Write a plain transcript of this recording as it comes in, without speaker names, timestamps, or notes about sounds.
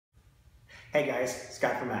Hey guys,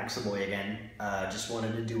 Scott from Axleboy again. Just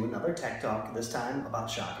wanted to do another tech talk, this time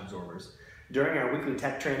about shock absorbers. During our weekly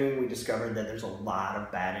tech training, we discovered that there's a lot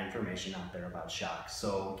of bad information out there about shocks,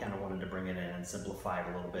 so kind of wanted to bring it in and simplify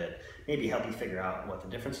it a little bit, maybe help you figure out what the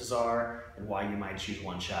differences are and why you might choose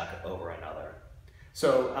one shock over another.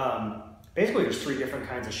 So basically there's three different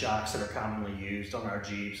kinds of shocks that are commonly used on our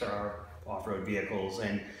Jeeps or our off-road vehicles,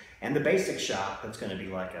 and the basic shock that's going to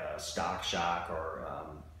be like a stock shock or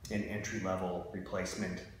an entry-level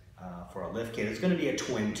replacement for a lift kit is going to be a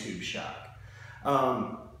twin tube shock.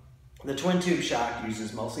 The twin tube shock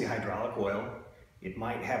uses mostly hydraulic oil. It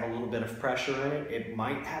might have a little bit of pressure in it. It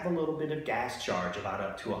might have a little bit of gas charge, about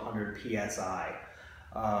up to 100 psi.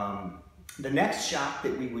 The next shock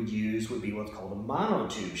that we would use would be what's called a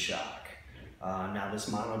monotube shock. Now this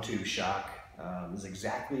monotube shock is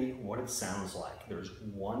exactly what it sounds like. There's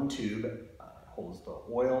one tube, holds the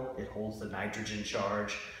oil, it holds the nitrogen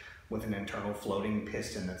charge with an internal floating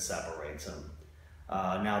piston that separates them.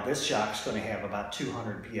 Now this shock's going to have about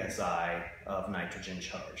 200 psi of nitrogen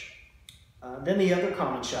charge. Then the other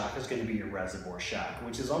common shock is going to be your reservoir shock,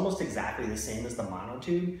 which is almost exactly the same as the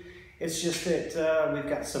monotube. It's just that we've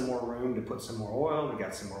got some more room to put some more oil, we've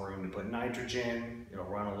got some more room to put nitrogen, it'll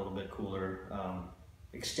run a little bit cooler.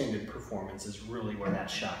 Extended performance is really where that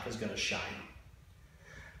shock is going to shine.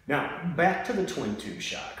 Now, back to the twin tube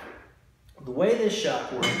shock. The way this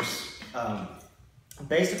shock works,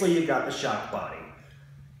 basically you've got the shock body.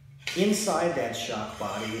 Inside that shock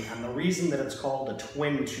body, and the reason that it's called a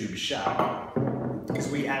twin tube shock is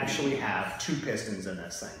we actually have two pistons in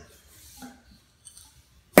this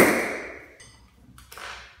thing.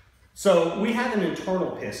 So we have an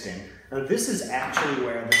internal piston. Now this is actually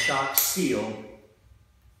where the shock seal,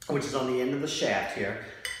 which is on the end of the shaft here,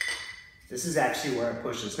 this is actually where it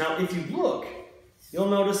pushes. Now if you look, you'll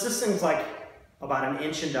notice this thing's like about an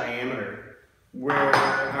inch in diameter, where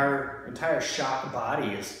our entire shock body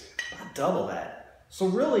is about double that. So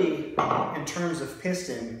really, in terms of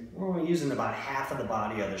piston, we're only using about half of the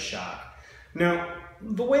body of the shock. Now,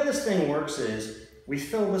 the way this thing works is, we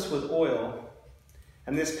fill this with oil,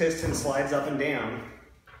 and this piston slides up and down.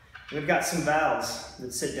 And we've got some valves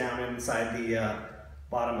that sit down inside the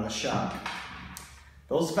bottom of the shock.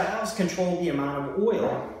 Those valves control the amount of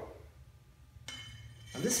oil.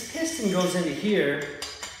 Now this piston goes into here,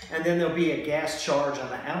 and then there'll be a gas charge on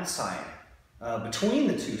the outside between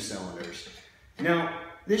the two cylinders. Now,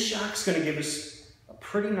 this shock's going to give us a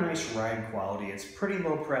pretty nice ride quality. It's pretty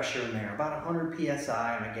low pressure in there, about 100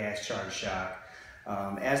 psi on a gas charge shock.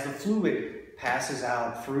 As the fluid passes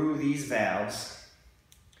out through these valves,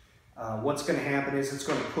 what's going to happen is it's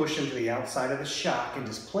going to push into the outside of the shock and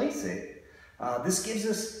displace it. This gives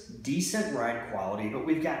us decent ride quality, but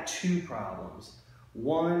we've got two problems.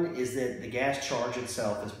 One is that the gas charge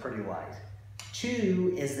itself is pretty light.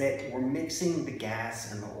 Two is that we're mixing the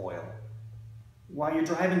gas and the oil. While you're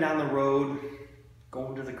driving down the road,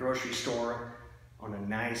 going to the grocery store on a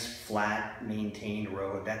nice, flat, maintained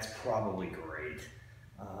road, that's probably great.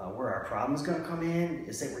 Where our problem is going to come in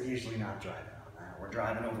is that we're usually not driving on that. We're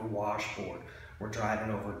driving over washboard, we're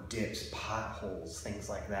driving over dips, potholes, things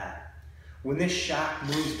like that. When this shock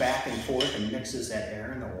moves back and forth and mixes that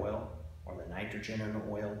air and the oil, or the nitrogen in the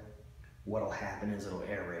oil, what'll happen is it'll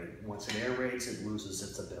aerate. Once it aerates, it loses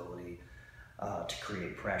its ability to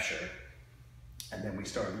create pressure. And then we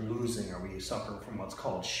start losing, or we suffer from what's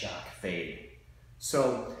called shock fade.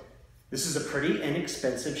 So this is a pretty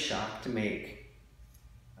inexpensive shock to make.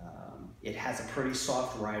 It has a pretty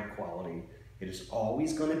soft ride quality. It is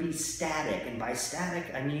always going to be static, and by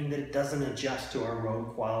static I mean that it doesn't adjust to our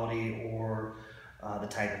road quality or the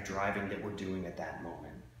type of driving that we're doing at that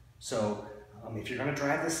moment. So if you're going to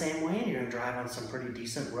drive the same way and you're going to drive on some pretty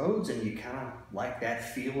decent roads and you kind of like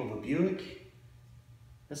that feel of a Buick,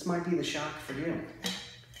 this might be the shock for you.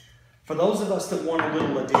 For those of us that want a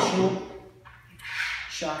little additional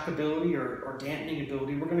shock ability or dampening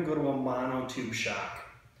ability, we're going to go to a monotube shock.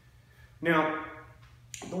 Now,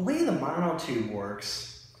 the way the monotube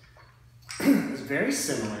works is very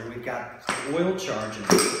similar. We've got oil charge in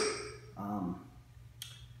it.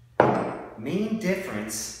 Main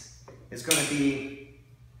difference is going to be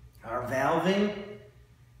our valving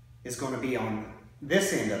is going to be on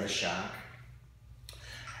this end of the shock.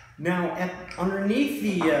 Now, underneath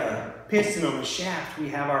the piston on the shaft, we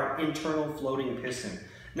have our internal floating piston.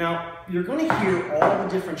 Now, you're going to hear all the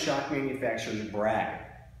different shock manufacturers brag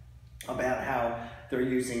about how they're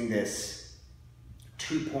using this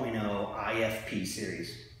 2.0 IFP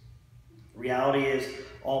series. Reality is,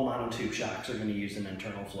 all monotube shocks are going to use an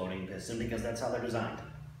internal floating piston because that's how they're designed.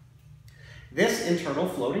 This internal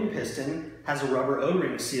floating piston has a rubber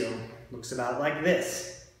O-ring seal Looks about like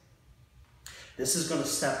this. This is going to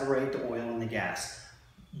separate the oil and the gas.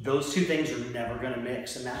 Those two things are never going to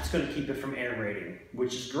mix, and that's going to keep it from aerating,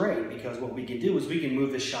 which is great because what we can do is we can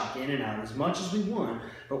move the shock in and out as much as we want,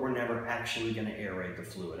 but we're never actually going to aerate the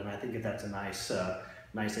fluid. And I think that that's a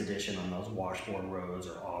nice addition on those washboard roads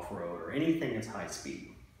or off-road or anything that's high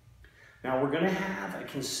speed. Now we're going to have a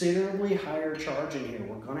considerably higher charge in here.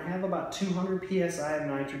 We're going to have about 200 psi of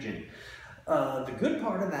nitrogen. The good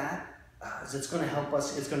part of that is it's going to help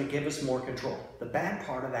us, it's going to give us more control. The bad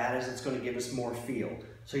part of that is it's going to give us more feel.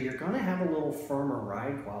 So you're going to have a little firmer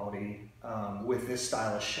ride quality with this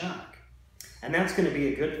style of shock. And that's going to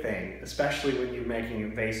be a good thing, especially when you're making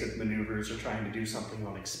evasive maneuvers or trying to do something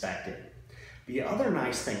unexpected. The other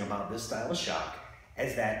nice thing about this style of shock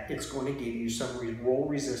is that it's going to give you some roll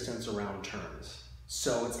resistance around turns.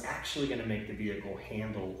 So it's actually going to make the vehicle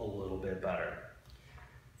handle a little bit better.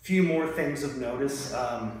 Few more things of notice.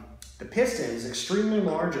 The piston is extremely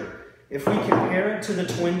larger. If we compare it to the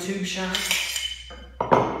twin tube shock,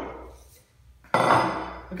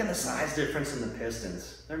 look at the size difference in the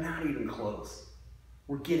pistons. They're not even close.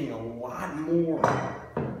 We're getting a lot more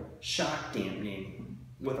shock dampening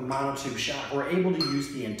with a monotube shock. We're able to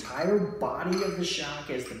use the entire body of the shock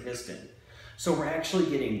as the piston. So we're actually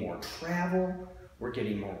getting more travel, we're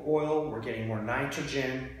getting more oil, we're getting more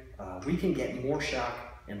nitrogen. We can get more shock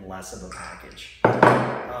in less of a package.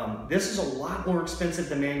 This is a lot more expensive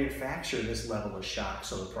to manufacture this level of shock,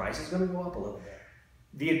 so the price is going to go up a little bit.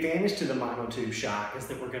 The advantage to the monotube shock is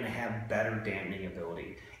that we're going to have better dampening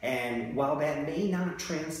ability. And while that may not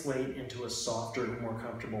translate into a softer, more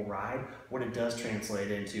comfortable ride, what it does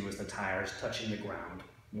translate into is the tires touching the ground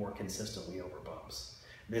more consistently over bumps.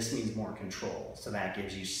 This means more control, so that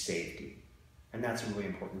gives you safety. And that's a really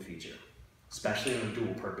important feature, especially in a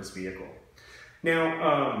dual purpose vehicle.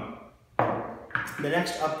 Now, the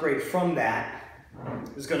next upgrade from that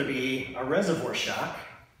is going to be a reservoir shock.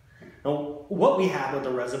 Now, what we have with the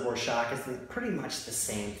reservoir shock is pretty much the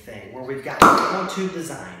same thing, where we've got a monotube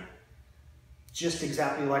design, just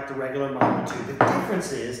exactly like the regular monotube. The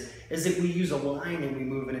difference is that we use a line and we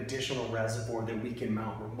move an additional reservoir that we can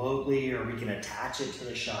mount remotely, or we can attach it to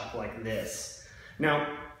the shock like this. Now,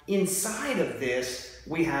 inside of this,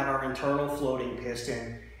 we have our internal floating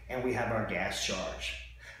piston and we have our gas charge.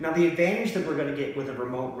 Now, the advantage that we're going to get with a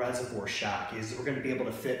remote reservoir shock is that we're going to be able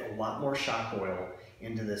to fit a lot more shock oil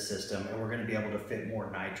into this system, and we're going to be able to fit more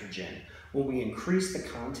nitrogen. When we increase the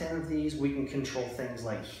content of these, we can control things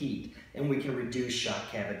like heat, and we can reduce shock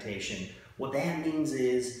cavitation. What that means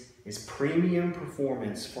is premium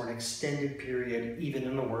performance for an extended period, even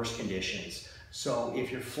in the worst conditions. So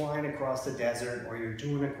if you're flying across the desert or you're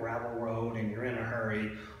doing a gravel road and you're in a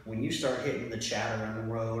hurry, when you start hitting the chatter on the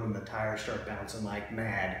road and the tires start bouncing like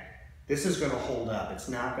mad, this is going to hold up. It's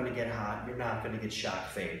not going to get hot. You're not going to get shock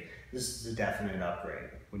fade. This is a definite upgrade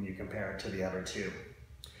when you compare it to the other two.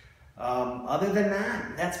 Other than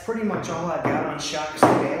that, that's pretty much all I've got on shocks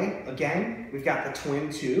today. Again, we've got the twin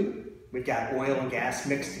tube. We've got oil and gas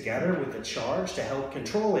mixed together with a charge to help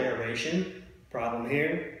control aeration. Problem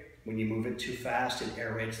here, when you move it too fast, it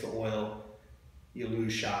aerates the oil. You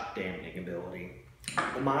lose shock dampening ability.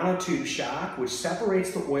 The monotube shock, which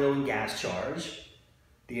separates the oil and gas charge.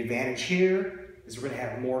 The advantage here is we're going to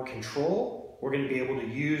have more control. We're going to be able to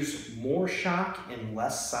use more shock in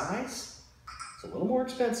less size. It's a little more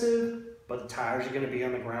expensive, but the tires are going to be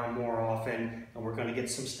on the ground more often, and we're going to get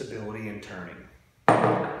some stability in turning.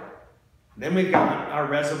 Then we've got our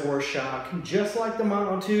reservoir shock, just like the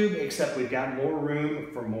monotube, except we've got more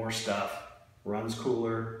room for more stuff. Runs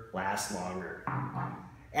cooler, lasts longer.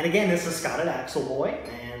 And again, this is Scott at Axleboy,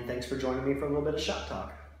 and thanks for joining me for a little bit of shop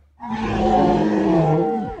talk.